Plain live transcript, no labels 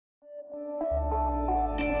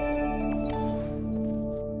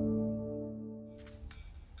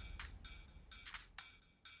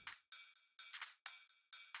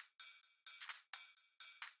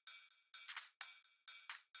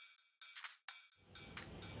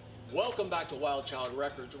Welcome back to Wild Child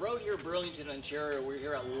Records. We're out here in Burlington, Ontario. We're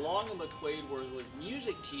here at Long and McQuaid, where the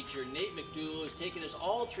music teacher Nate McDougall is taking us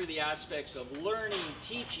all through the aspects of learning,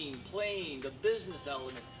 teaching, playing, the business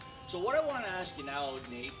element. So what I want to ask you now,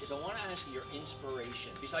 Nate, is I want to ask you your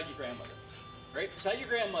inspiration, besides your grandmother, right? Besides your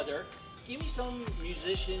grandmother, give me some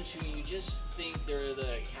musicians who you just think they're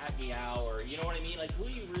the happy hour. You know what I mean? Like, who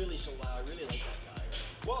do you really say, wow, I really like that guy?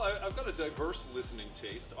 Well, I've got a diverse listening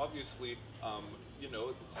taste. Obviously, you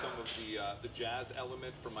know, some of the jazz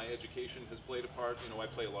element from my education has played a part. You know, I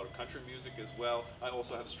play a lot of country music as well. I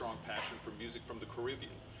also have a strong passion for music from the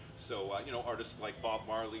Caribbean. So, you know, artists like Bob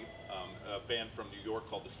Marley, a band from New York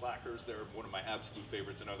called the Slackers, they're one of my absolute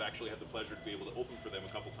favorites, and I've actually had the pleasure to be able to open for them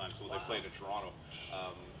a couple times when they played in Toronto.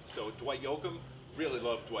 So Dwight Yoakam, really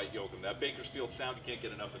love Dwight Yoakam. That Bakersfield sound, you can't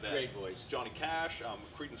get enough of that. Great voice. Johnny Cash,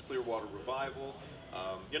 Creedence Clearwater Revival.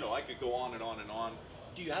 You know, I could go on and on and on.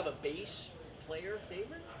 Do you have a bass player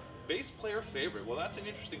favorite? Bass player favorite? Well, that's an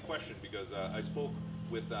interesting question because I spoke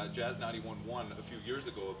with Jazz 91.1 a few years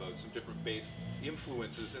ago about some different bass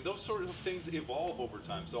influences, and those sort of things evolve over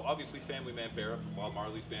time. So obviously Family Man Barrett from Bob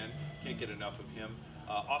Marley's band, can't get enough of him.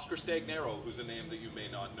 Oscar Stagnaro, who's a name that you may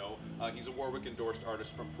not know, he's a Warwick endorsed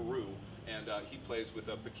artist from Peru, and he plays with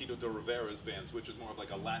Paquito de Rivera's bands, which is more of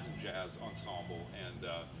like a Latin jazz ensemble. And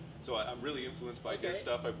so I'm really influenced by his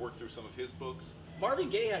stuff. I've worked through some of his books. Marvin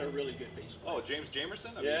Gaye had a really good bass player. Oh, James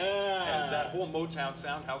Jamerson? I mean, yeah. and that whole Motown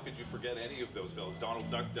sound, how could you forget any of those fellas?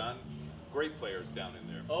 Donald Duck Dunn, great players down in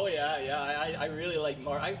there. Oh yeah, yeah. I really like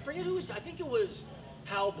I forget who was. I think it was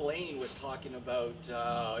Hal Blaine was talking about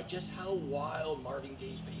just how wild Marvin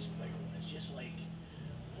Gaye's bass player was. Just like,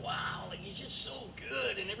 wow, like he's just so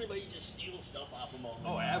good, and everybody just steals stuff off him all the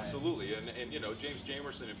time. Oh, absolutely, and you know, James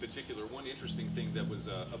Jamerson in particular, one interesting thing that was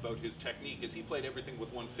about his technique is he played everything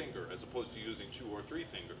with one finger as opposed to using 2 or 3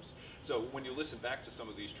 fingers. So when you listen back to some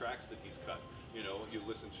of these tracks that he's cut, you know, you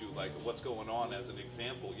listen to like What's Going On as an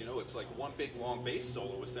example, you know, it's like one big long bass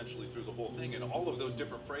solo essentially through the whole thing, and all of those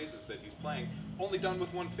different phrases that he's playing only done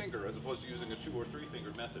with one finger as opposed to using a 2 or 3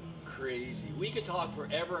 finger method. Crazy. We could talk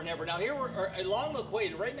forever and ever. Now here we're at Long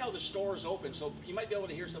McQuaid. Right now the store is open, so you might be able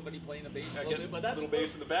to hear somebody playing the bass a little bit. But that's a little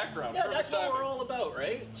bass in the background. Yeah, that's what we're all about,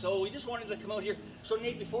 right? So we just wanted to come out here. So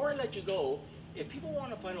Nate, before I let you go, if people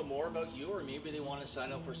want to find out more about you, or maybe they want to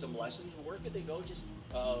sign up for some lessons, where could they go? Just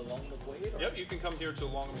Long McQuaid? Yep, you can come here to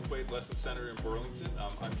Long McQuaid Lesson Center in Burlington.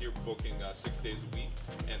 I'm here booking 6 days a week.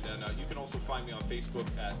 And then you can also find me on Facebook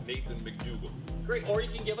at Nathan McDougall. Great, or you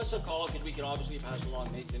can give us a call, because we can obviously pass along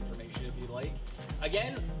Nate's information if you'd like.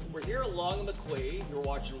 Again, we're here at Long McQuaid. You're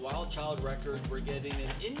watching Wild Child Records. We're getting an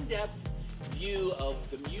in-depth view of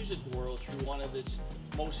the music world through one of its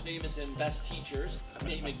most famous and best teachers,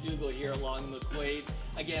 Nate McDougall here at Long McQuaid.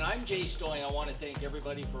 Again, I'm Jay Stoyan. I want to thank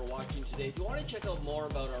everybody for watching today. If you want to check out more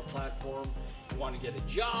about our platform, you want to get a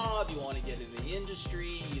job, you want to get in the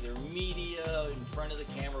industry, either media, in front of the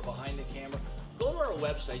camera, behind the camera, go to our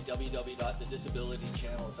website,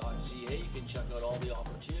 www.thedisabilitychannel.ca. You can check out all the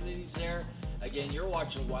opportunities there. Again, you're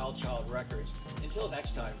watching Wild Child Records. Until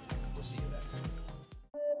next time.